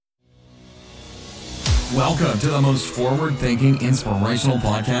Welcome to the most forward-thinking, inspirational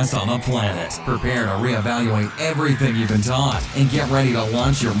podcast on the planet. Prepare to reevaluate everything you've been taught and get ready to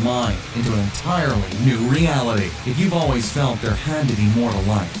launch your mind into an entirely new reality. If you've always felt there had to be more to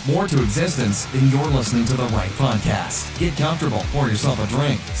life, more to existence, then you're listening to the right podcast. Get comfortable, pour yourself a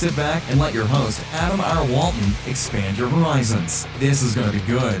drink, sit back, and let your host, Adam R. Walton, expand your horizons. This is going to be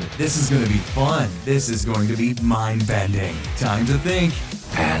good. This is going to be fun. This is going to be mind-bending. Time to think.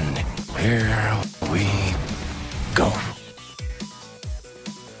 And here we go.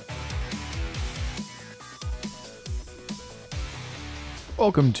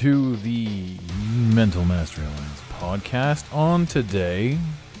 Welcome to the Mental Mastery Alliance podcast on today,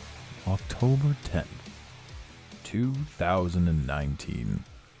 October 10th, 2019.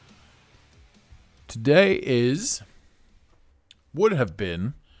 Today would have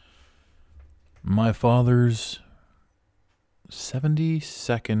been my father's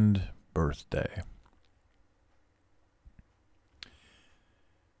 72nd birthday.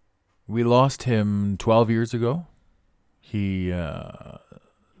 We lost him 12 years ago. He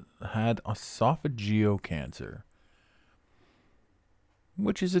had esophageal cancer,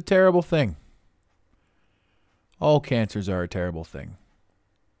 which is a terrible thing. All cancers are a terrible thing.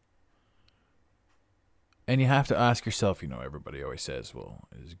 And you have to ask yourself, everybody always says, well,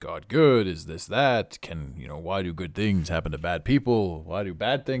 is God good? Is this that? Why do good things happen to bad people? Why do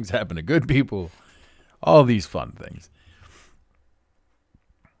bad things happen to good people? All these fun things.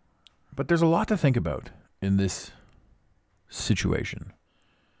 But there's a lot to think about in this situation.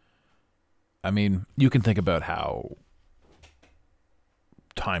 I mean, you can think about how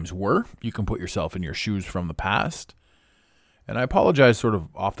times were. You can put yourself in your shoes from the past. And I apologize sort of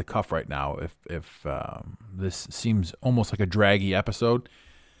off the cuff right now if this seems almost like a draggy episode.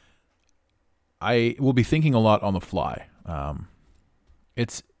 I will be thinking a lot on the fly.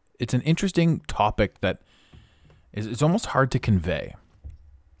 It's an interesting topic that it's almost hard to convey,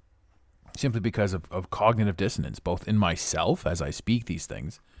 simply because of cognitive dissonance, both in myself as I speak these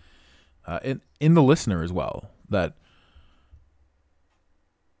things, and in the listener as well, that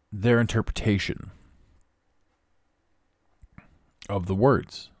their interpretation of the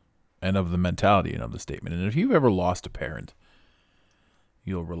words and of the mentality and of the statement. And if you've ever lost a parent,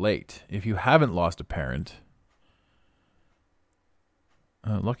 you'll relate. If you haven't lost a parent,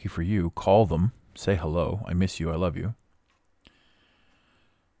 lucky for you, call them, say hello, I miss you, I love you.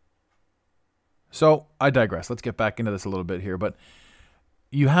 So I digress. Let's get back into this a little bit here. But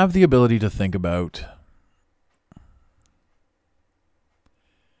you have the ability to think about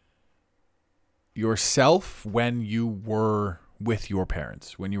yourself when you were with your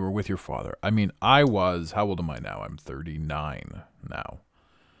parents, when you were with your father. I mean, how old am I now? I'm 39 now,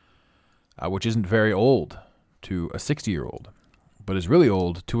 which isn't very old to a 60-year-old, but is really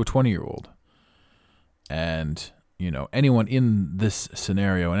old to a 20-year-old. And, anyone in this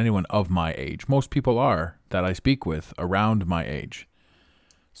scenario and anyone of my age, most people are that I speak with around my age.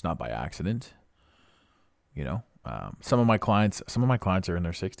 It's not by accident. Some of my clients are in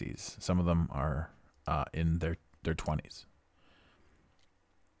their 60s. Some of them are in their 20s.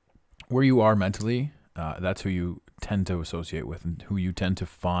 Where you are mentally, that's who you tend to associate with and who you tend to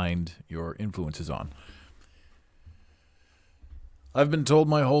find your influences on. I've been told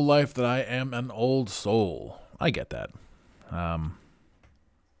my whole life that I am an old soul. I get that.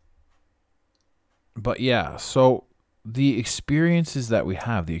 But yeah, so the experiences that we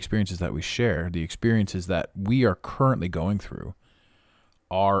have, the experiences that we share, the experiences that we are currently going through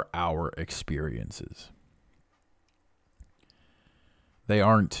are our experiences. They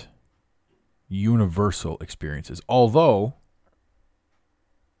aren't universal experiences, although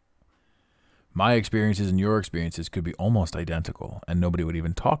my experiences and your experiences could be almost identical and nobody would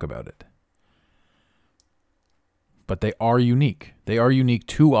even talk about it. But they are unique. They are unique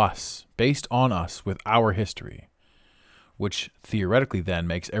to us, based on us, with our history, which theoretically then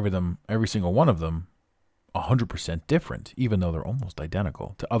makes every single one of them 100% different, even though they're almost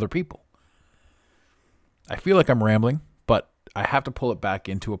identical to other people. I feel like I'm rambling, but I have to pull it back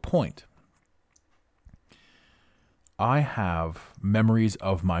into a point. I have memories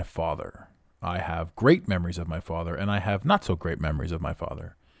of my father. I have great memories of my father, and I have not so great memories of my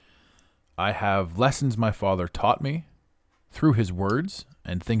father. I have lessons my father taught me through his words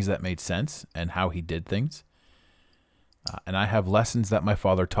and things that made sense and how he did things. And I have lessons that my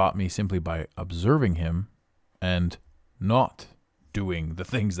father taught me simply by observing him and not doing the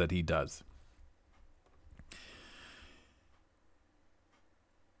things that he does.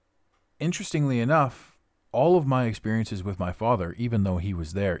 Interestingly enough, all of my experiences with my father, even though he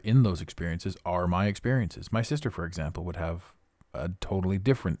was there in those experiences, are my experiences. My sister, for example, would have a totally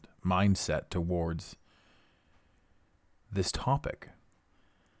different mindset towards this topic.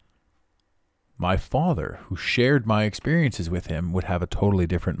 My father, who shared my experiences with him, would have a totally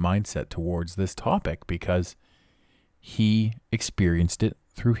different mindset towards this topic because he experienced it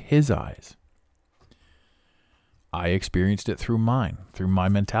through his eyes. I experienced it through mine, through my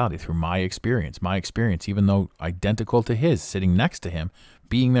mentality, through my experience. My experience, even though identical to his, sitting next to him,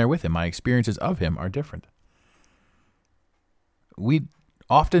 being there with him, my experiences of him are different. We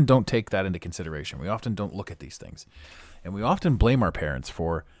often don't take that into consideration. We often don't look at these things. And we often blame our parents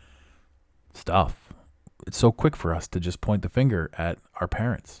for stuff. It's so quick for us to just point the finger at our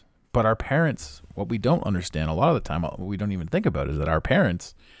parents. But our parents, what we don't understand a lot of the time, what we don't even think about is that our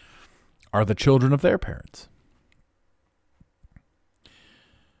parents are the children of their parents.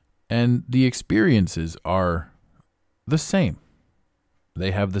 And the experiences are the same.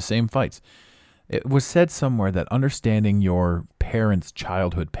 They have the same fights. It was said somewhere that understanding your parents'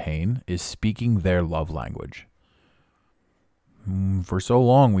 childhood pain is speaking their love language. For so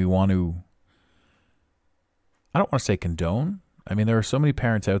long, we want to, I don't want to say condone. I mean, there are so many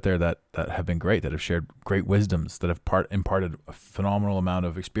parents out there that have been great, that have shared great wisdoms, that have imparted a phenomenal amount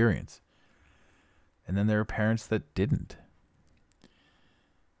of experience. And then there are parents that didn't.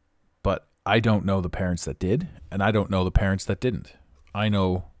 But I don't know the parents that did, and I don't know the parents that didn't. I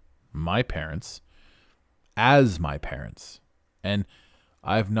know my parents as my parents. And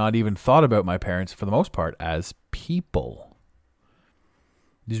I've not even thought about my parents, for the most part, as people.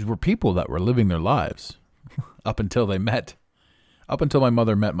 These were people that were living their lives up until they met. Up until my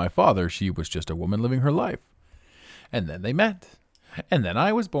mother met my father, she was just a woman living her life. And then they met. And then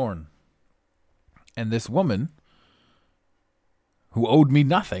I was born. And this woman, who owed me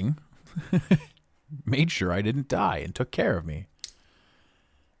nothing, made sure I didn't die and took care of me.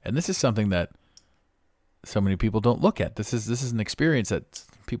 And this is something that so many people don't look at. This is an experience that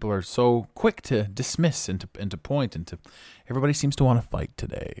people are so quick to dismiss and to point and to. Everybody seems to want to fight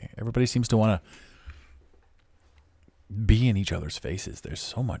today. Everybody seems to want to be in each other's faces. There's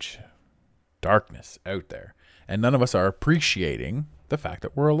so much darkness out there, and none of us are appreciating the fact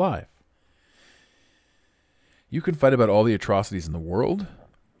that we're alive. You can fight about all the atrocities in the world,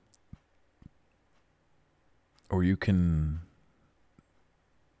 or you can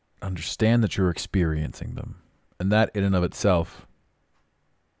understand that you're experiencing them. And that in and of itself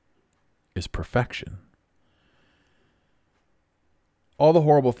is perfection. All the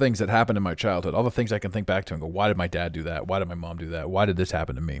horrible things that happened in my childhood, all the things I can think back to and go, why did my dad do that? Why did my mom do that? Why did this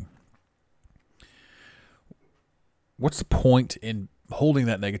happen to me? What's the point in holding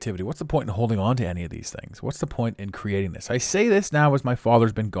that negativity? What's the point in holding on to any of these things? What's the point in creating this? I say this now as my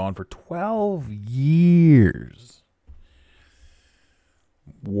father's been gone for 12 years.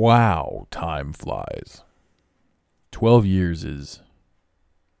 Wow, time flies. 12 years is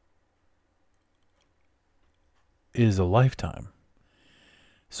a lifetime.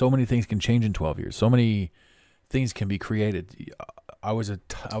 So many things can change in 12 years. So many things can be created. I was an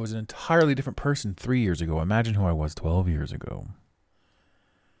entirely different person 3 years ago. Imagine who I was 12 years ago.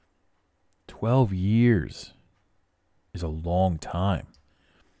 12 years is a long time.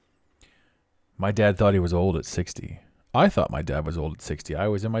 My dad thought he was old at 60. I thought my dad was old at 60. I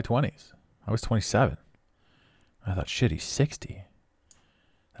was in my 20s. I was 27. I thought, shit, he's 60.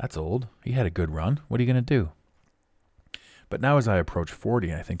 That's old. He had a good run. What are you going to do? But now as I approach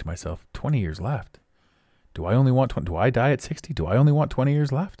 40, I think to myself, 20 years left. Do I die at 60? Do I only want 20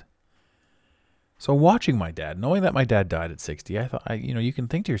 years left? So watching my dad, knowing that my dad died at 60, I thought, you can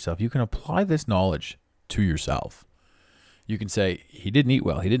think to yourself, you can apply this knowledge to yourself. You can say, he didn't eat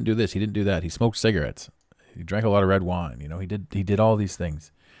well. He didn't do this. He didn't do that. He smoked cigarettes. He drank a lot of red wine. He did all these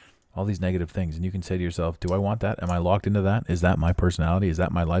things, all these negative things. And you can say to yourself, do I want that? Am I locked into that? Is that my personality? Is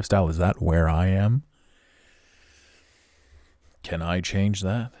that my lifestyle? Is that where I am? Can I change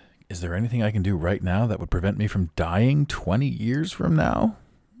that? Is there anything I can do right now that would prevent me from dying 20 years from now?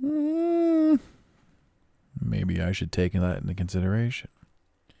 Maybe I should take that into consideration.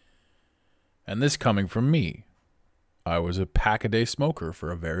 And this coming from me. I was a pack-a-day smoker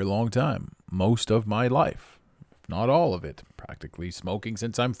for a very long time. Most of my life. If not all of it. Practically smoking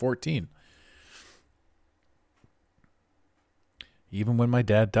since I'm 14. Even when my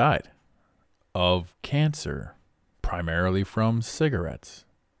dad died of cancer, primarily from cigarettes.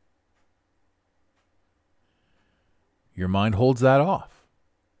 Your mind holds that off.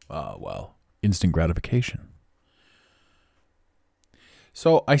 Instant gratification.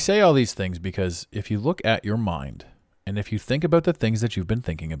 So I say all these things because if you look at your mind, and if you think about the things that you've been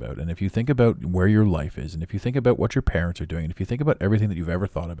thinking about, and if you think about where your life is, and if you think about what your parents are doing, and if you think about everything that you've ever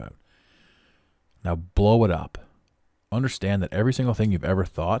thought about, now blow it up. Understand that every single thing you've ever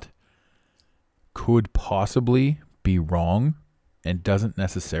thought could possibly be wrong and doesn't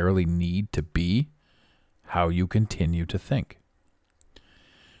necessarily need to be how you continue to think.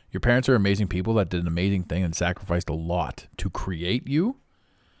 Your parents are amazing people that did an amazing thing and sacrificed a lot to create you,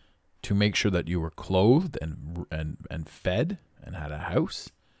 to make sure that you were clothed and fed and had a house.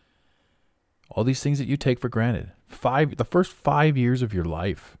 All these things that you take for granted. The first 5 years of your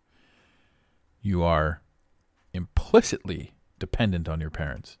life, you are implicitly dependent on your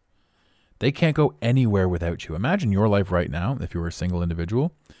parents. They can't go anywhere without you. Imagine your life right now, if you were a single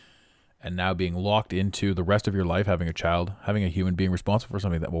individual, and now being locked into the rest of your life, having a child, having a human being responsible for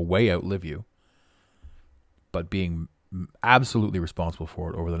something that will way outlive you, but being absolutely responsible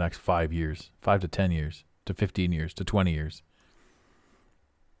for it over the next 5 years, 5 to 10 years, to 15 years, to 20 years.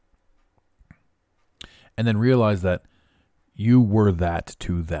 And then realize that you were that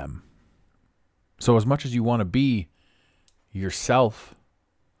to them. So as much as you want to be yourself,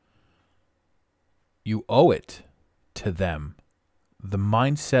 you owe it to them. The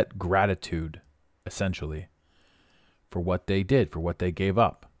mindset gratitude, essentially, for what they did, for what they gave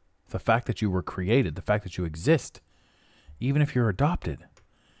up. The fact that you were created, the fact that you exist, even if you're adopted,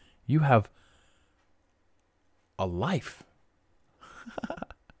 you have a life.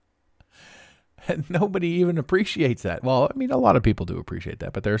 And nobody even appreciates that. Well, I mean, a lot of people do appreciate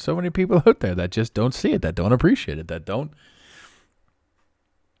that, but there are so many people out there that just don't see it, that don't appreciate it, that don't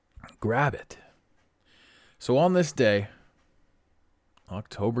grab it. So on this day,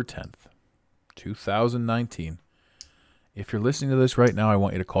 October 10th, 2019, if you're listening to this right now, I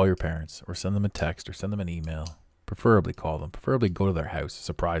want you to call your parents or send them a text or send them an email. Preferably call them. Preferably go to their house.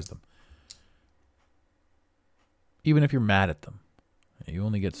 Surprise them. Even if you're mad at them. You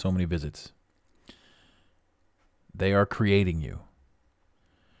only get so many visits. They are creating you.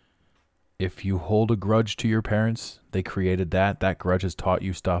 If you hold a grudge to your parents, they created that. That grudge has taught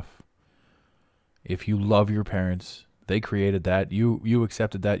you stuff. If you love your parents, they created that. You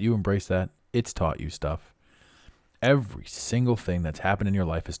accepted that. You embraced that. It's taught you stuff. Every single thing that's happened in your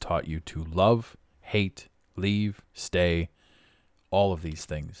life has taught you to love, hate, leave, stay, all of these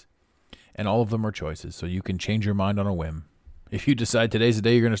things. And all of them are choices, so you can change your mind on a whim. If you decide today's the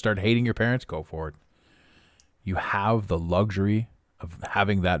day you're going to start hating your parents, go for it. You have the luxury of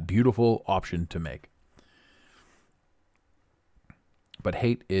having that beautiful option to make. But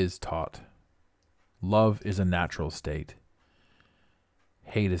hate is taught. Love is a natural state.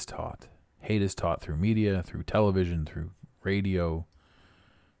 Hate is taught. Hate is taught through media, through television, through radio.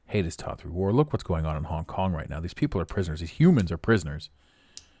 Hate is taught through war. Look what's going on in Hong Kong right now. These people are prisoners. These humans are prisoners.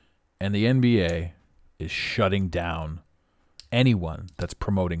 And the NBA is shutting down anyone that's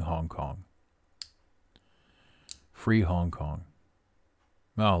promoting Hong Kong. Free Hong Kong.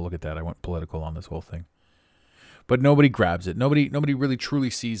 Oh, look at that. I went political on this whole thing. But nobody grabs it. Nobody really truly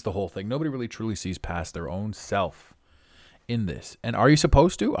sees the whole thing. Nobody really truly sees past their own self in this. And are you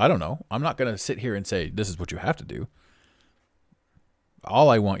supposed to? I don't know. I'm not going to sit here and say this is what you have to do. All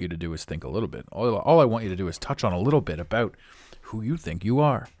I want you to do is think a little bit. All I want you to do is touch on a little bit about who you think you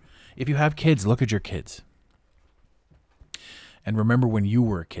are. If you have kids, look at your kids. And remember when you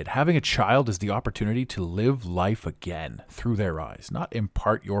were a kid. Having a child is the opportunity to live life again through their eyes, not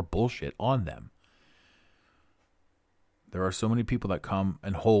impart your bullshit on them. There are so many people that come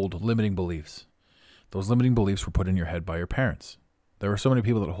and hold limiting beliefs. Those limiting beliefs were put in your head by your parents. There are so many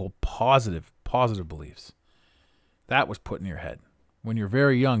people that hold positive beliefs. That was put in your head. When you're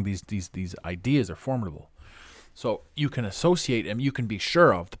very young, these ideas are formidable. So you can associate them. You can be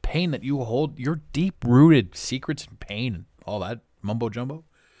sure of the pain that you hold, your deep-rooted secrets and pain and all that mumbo-jumbo.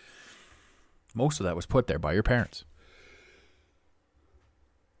 Most of that was put there by your parents.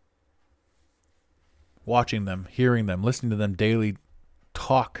 Watching them, hearing them, listening to them daily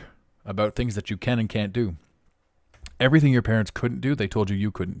talk about things that you can and can't do. Everything your parents couldn't do, they told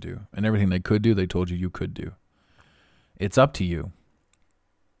you couldn't do. And everything they could do, they told you could do. It's up to you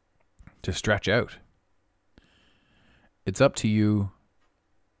to stretch out. It's up to you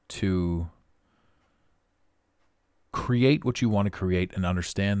to create what you want to create and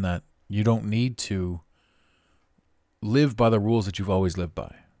understand that you don't need to live by the rules that you've always lived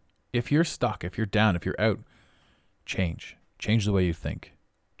by. If you're stuck, if you're down, if you're out, change. Change the way you think.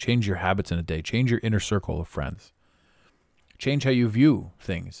 Change your habits in a day. Change your inner circle of friends. Change how you view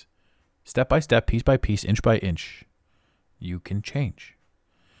things. Step by step, piece by piece, inch by inch. You can change.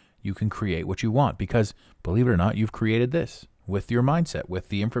 You can create what you want because, believe it or not, you've created this with your mindset, with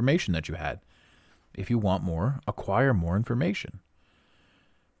the information that you had. If you want more, acquire more information.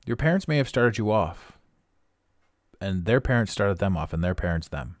 Your parents may have started you off, and their parents started them off, and their parents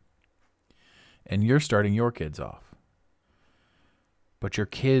them. And you're starting your kids off. But your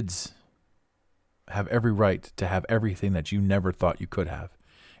kids have every right to have everything that you never thought you could have.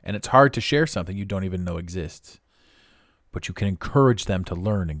 And it's hard to share something you don't even know exists. But you can encourage them to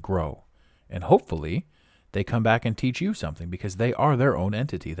learn and grow. And hopefully they come back and teach you something, because they are their own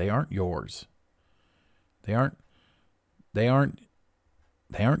entity. They aren't yours. They aren't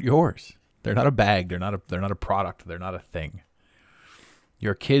yours. They're not a bag. They're not a product. They're not a thing.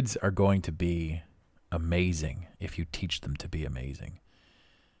 Your kids are going to be amazing if you teach them to be amazing.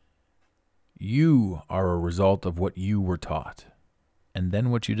 You are a result of what you were taught, and then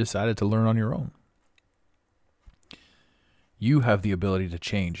what you decided to learn on your own. You have the ability to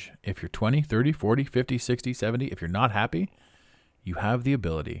change. If you're 20, 30, 40, 50, 60, 70, if you're not happy, you have the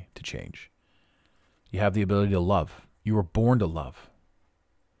ability to change. You have the ability to love. You were born to love.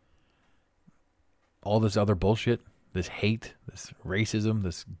 All this other bullshit, this hate, this racism,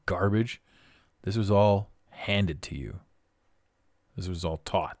 this garbage, this was all handed to you. This was all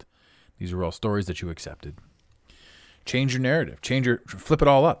taught. These are all stories that you accepted. Change your narrative. Flip it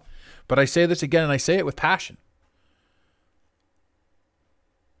all up. But I say this again, and I say it with passion.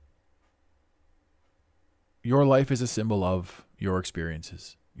 Your life is a symbol of your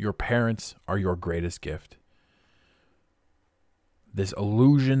experiences. Your parents are your greatest gift. This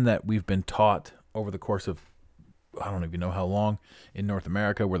illusion that we've been taught over the course of, I don't even know how long, in North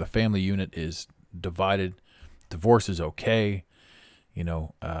America, where the family unit is divided, divorce is okay,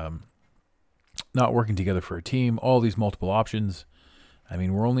 not working together for a team, all these multiple options. I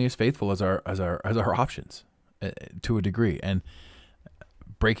mean, we're only as faithful as our options to a degree. And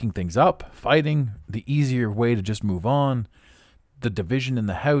breaking things up, fighting, the easier way to just move on, the division in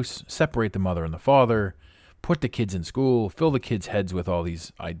the house, separate the mother and the father, put the kids in school, fill the kids' heads with all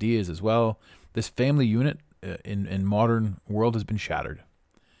these ideas as well. This family unit in modern world has been shattered.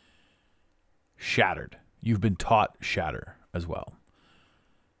 Shattered. You've been taught shatter as well.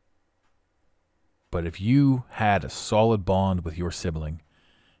 But if you had a solid bond with your sibling,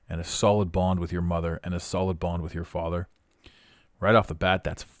 and a solid bond with your mother, and a solid bond with your father, right off the bat,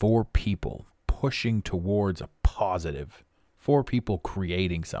 that's 4 people pushing towards a positive. 4 people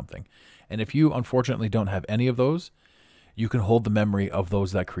creating something. And if you unfortunately don't have any of those, you can hold the memory of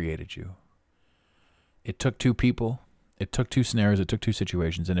those that created you. It took 2 people. It took 2 scenarios. It took 2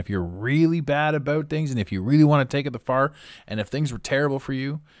 situations. And if you're really bad about things, and if you really want to take it the far, and if things were terrible for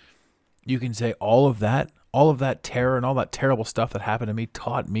you, you can say all of that terror and all that terrible stuff that happened to me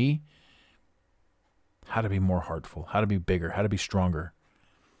taught me how to be more heartful, how to be bigger, how to be stronger.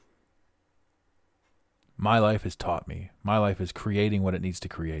 My life has taught me. My life is creating what it needs to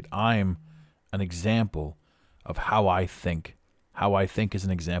create. I'm an example of how I think. How I think is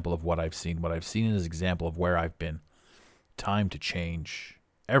an example of what I've seen. What I've seen is an example of where I've been. Time to change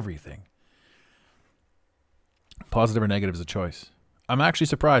everything. Positive or negative is a choice. I'm actually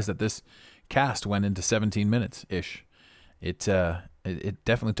surprised that this cast went into 17 minutes-ish. It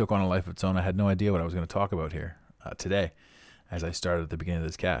definitely took on a life of its own. I had no idea what I was going to talk about here today as I started at the beginning of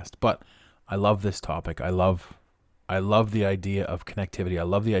this cast. But I love this topic. I love the idea of connectivity. I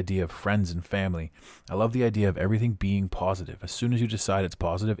love the idea of friends and family. I love the idea of everything being positive. As soon as you decide it's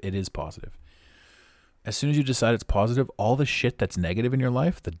positive, it is positive. As soon as you decide it's positive, all the shit that's negative in your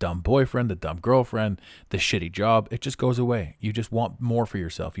life, the dumb boyfriend, the dumb girlfriend, the shitty job, it just goes away. You just want more for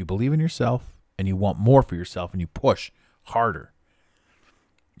yourself. You believe in yourself and you want more for yourself and you push harder.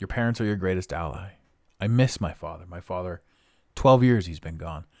 Your parents are your greatest ally. I miss my father. My father, 12 years he's been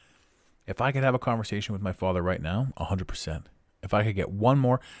gone. If I could have a conversation with my father right now, 100%. If I could get one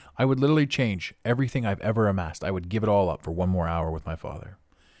more, I would literally change everything I've ever amassed. I would give it all up for one more hour with my father.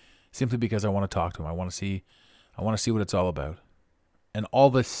 Simply because I want to talk to him. I want to see what it's all about. And all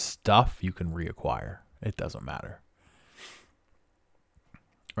this stuff you can reacquire. It doesn't matter.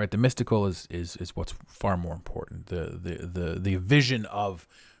 Right? The mystical is what's far more important. The vision of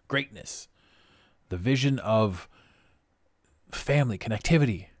greatness. The vision of family,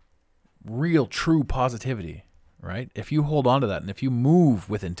 connectivity, real, true positivity. Right? If you hold on to that and if you move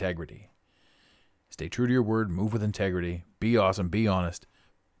with integrity, stay true to your word, move with integrity, be awesome, be honest,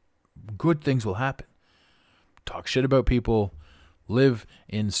 good things will happen. Talk shit about people, live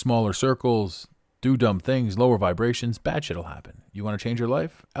in smaller circles, do dumb things, lower vibrations, bad shit will happen. You want to change your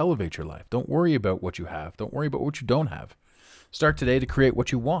life? Elevate your life. Don't worry about what you have. Don't worry about what you don't have. Start today to create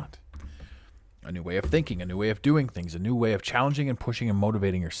what you want. A new way of thinking, a new way of doing things, a new way of challenging and pushing and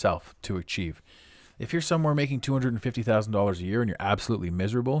motivating yourself to achieve. If you're somewhere making $250,000 a year and you're absolutely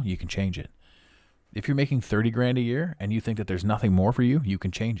miserable, you can change it. If you're making 30 grand a year and you think that there's nothing more for you, you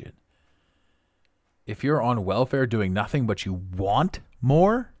can change it. If you're on welfare doing nothing but you want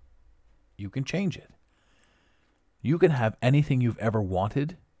more, you can change it. You can have anything you've ever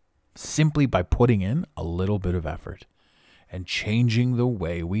wanted simply by putting in a little bit of effort and changing the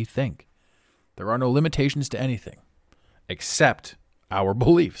way we think. There are no limitations to anything except our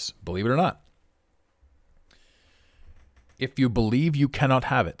beliefs, believe it or not. If you believe you cannot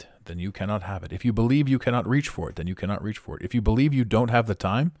have it, then you cannot have it. If you believe you cannot reach for it, then you cannot reach for it. If you believe you don't have the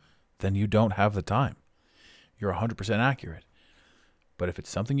time, then you don't have the time. You're 100% accurate. But if it's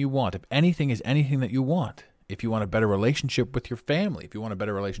something you want, if anything is anything that you want, if you want a better relationship with your family, if you want a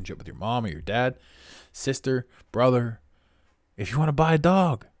better relationship with your mom or your dad, sister, brother, if you want to buy a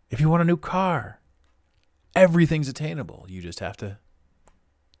dog, if you want a new car, everything's attainable. You just have to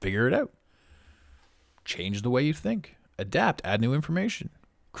figure it out. Change the way you think. Adapt, add new information,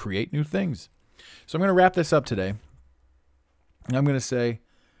 create new things. So I'm going to wrap this up today. And I'm going to say,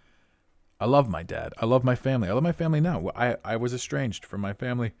 I love my dad. I love my family. I love my family now. I was estranged from my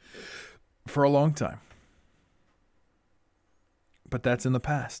family for a long time. But that's in the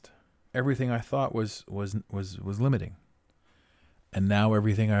past. Everything I thought was limiting. And now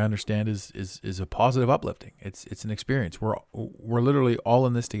everything I understand is a positive uplifting. It's an experience. We're literally all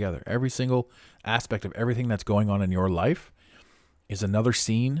in this together. Every single aspect of everything that's going on in your life is another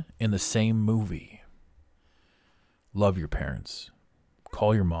scene in the same movie. Love your parents.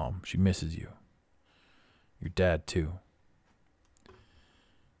 Call your mom. She misses you. Your dad too.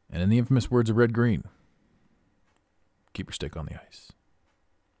 And in the infamous words of Red Green, keep your stick on the ice.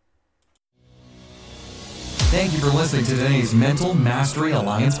 Thank you for listening to today's Mental Mastery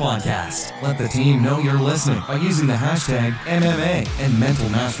Alliance podcast. Let the team know you're listening by using the hashtag MMA and Mental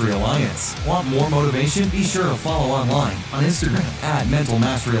Mastery Alliance. Want more motivation? Be sure to follow online on Instagram at Mental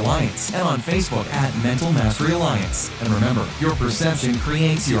Mastery Alliance and on Facebook at Mental Mastery Alliance. And remember, your perception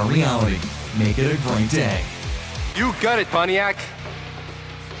creates your reality. Make it a great day. You got it, Pontiac.